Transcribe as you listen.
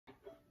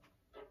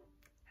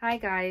Hi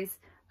guys,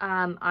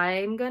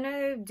 I'm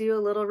gonna do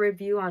a little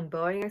review on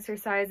bowing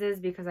exercises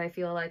because I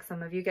feel like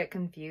some of you get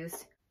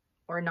confused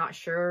or not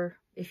sure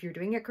if you're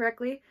doing it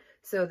correctly.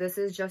 So this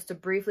is just to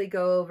briefly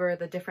go over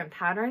the different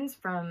patterns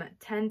from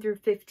 10 through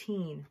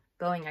 15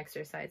 bowing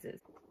exercises.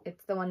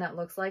 It's the one that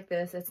looks like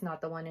this. It's not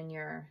the one in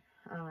your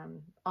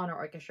honor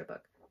orchestra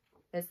book.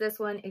 It's this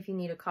one. If you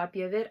need a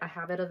copy of it, I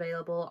have it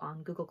available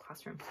on Google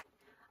Classroom.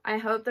 I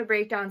hope the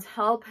breakdowns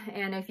help,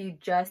 and if you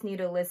just need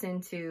to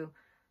listen to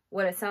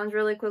what it sounds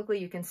really quickly,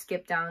 you can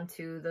skip down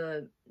to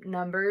the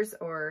numbers,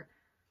 or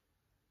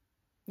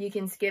you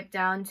can skip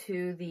down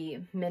to the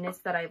minutes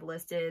that I've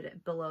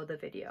listed below the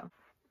video.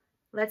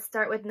 Let's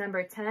start with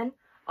number 10.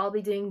 I'll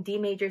be doing D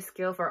major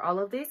scale for all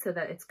of these so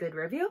that it's good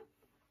review,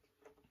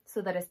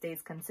 so that it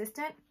stays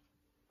consistent.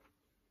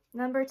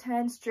 Number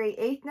 10, straight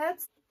eighth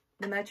notes.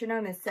 The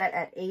metronome is set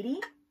at 80.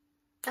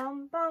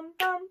 Bum, bum,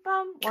 bum,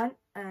 bum. 1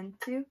 and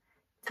 2,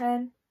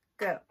 10,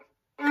 go.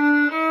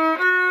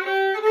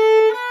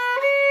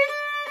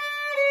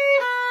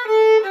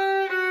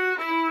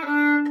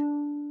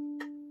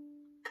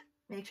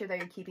 Make sure that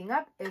you're keeping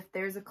up. If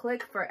there's a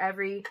click for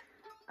every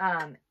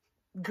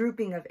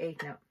grouping of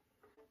eighth note.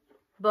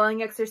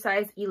 Bowing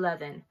exercise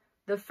 11.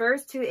 The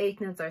first two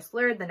eighth notes are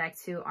slurred, the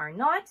next two are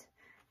not.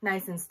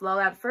 Nice and slow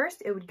at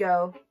first. It would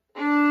go.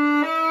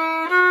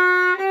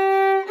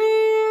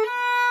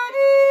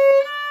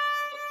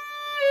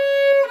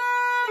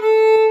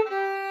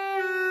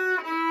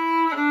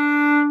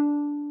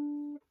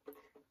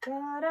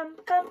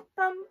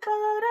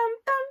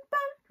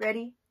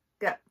 Ready,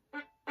 go.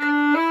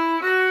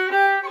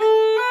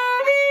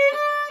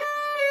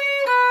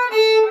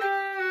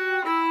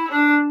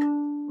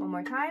 One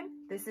more time.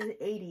 This is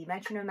 80,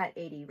 metronome at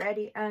 80.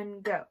 Ready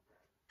and go.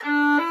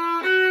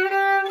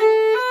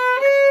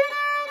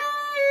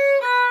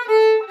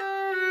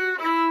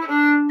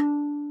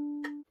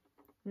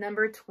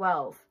 Number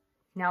 12.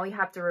 Now we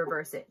have to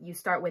reverse it. You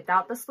start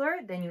without the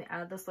slur, then you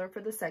add the slur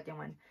for the second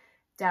one.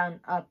 Down,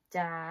 up,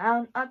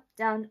 down, up,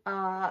 down,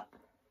 up.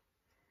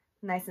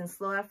 Nice and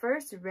slow at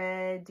first.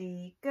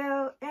 Ready,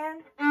 go,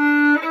 and...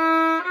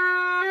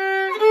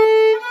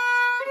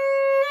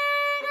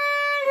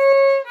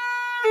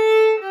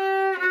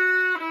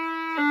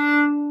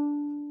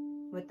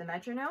 with the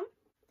metronome.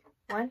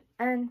 1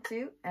 and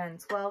 2 and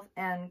 12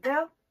 and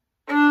go.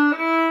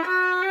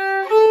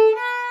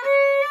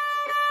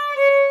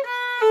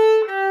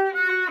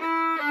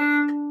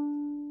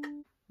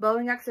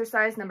 Bowing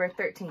exercise number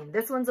 13.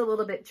 This one's a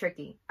little bit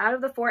tricky. Out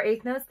of the 4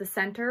 eighth notes, the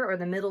center or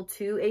the middle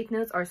 2 eighth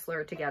notes are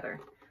slurred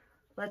together.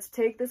 Let's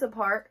take this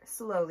apart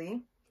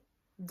slowly.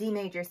 D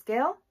major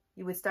scale.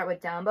 You would start with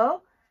down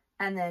bow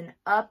and then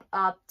up,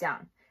 up,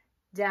 down.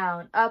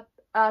 Down, up,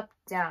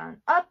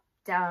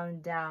 down,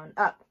 down,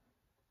 up.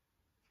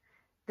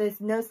 The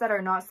notes that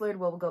are not slurred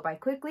will go by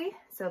quickly.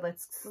 So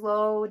let's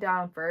slow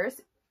down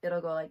first.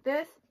 It'll go like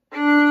this.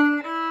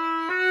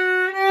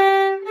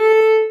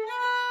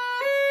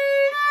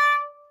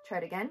 Try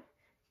it again.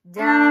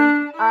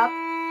 Down, up,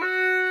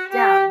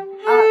 down,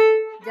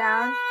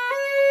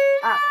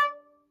 up.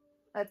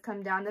 Let's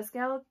come down the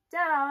scale.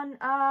 Down,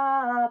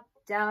 up,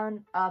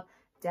 down, up,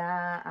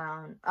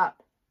 down,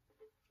 up.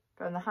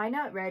 From the high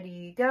note,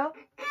 ready, go.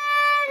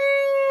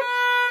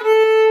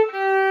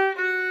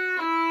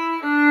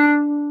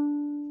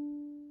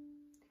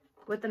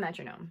 With the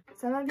metronome.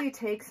 Some of you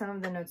take some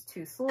of the notes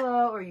too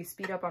slow, or you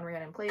speed up on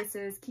random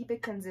places. Keep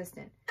it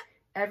consistent.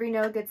 Every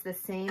note gets the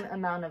same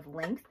amount of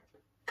length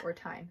or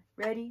time.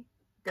 Ready,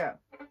 go.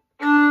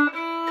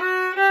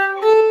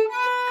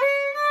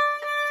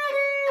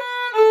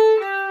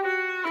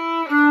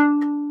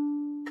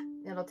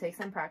 It'll take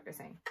some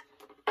practicing.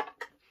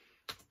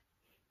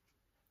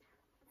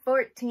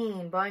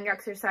 14, bowing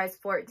exercise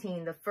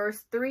 14. The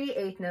first 3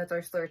 eighth notes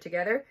are slurred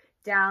together.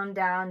 Down,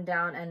 down,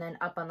 down, and then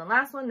up on the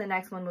last one. The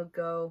next one would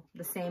go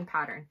the same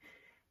pattern.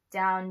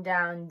 Down,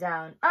 down,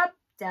 down, up,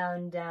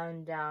 down,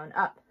 down, down,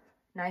 up.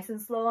 Nice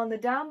and slow on the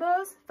down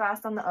bows,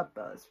 fast on the up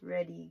bows.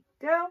 Ready,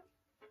 go.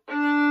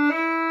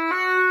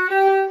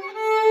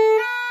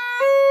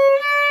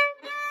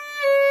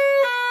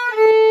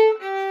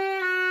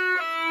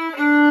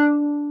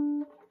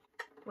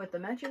 With the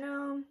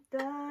metronome. Da,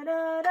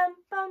 da, dum,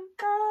 bum,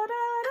 da,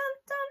 da, dum,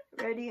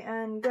 dum. Ready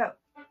and go.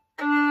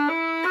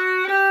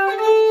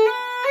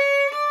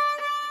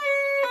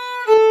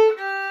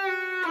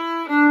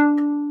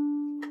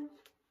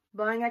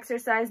 Bowing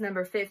exercise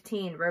number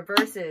 15,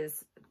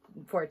 reverses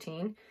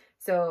 14.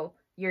 So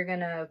you're going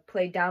to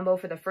play down bow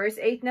for the first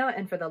eighth note,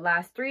 and for the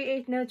last 3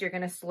 eighth notes, you're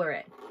going to slur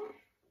it.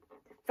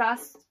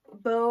 Fast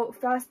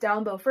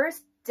down bow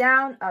first,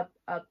 down, up,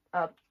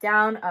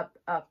 down, up,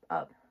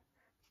 up.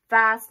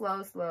 Fast,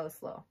 slow, slow,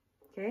 slow.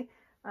 Okay,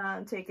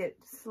 take it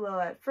slow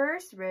at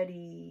first.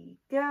 Ready,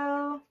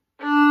 go.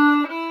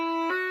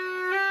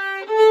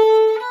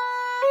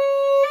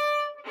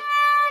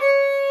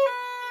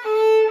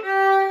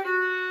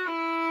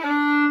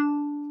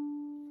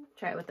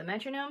 Try it with the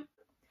metronome.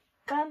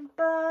 Bum,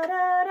 ba,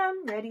 da,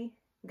 dum. Ready,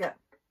 go.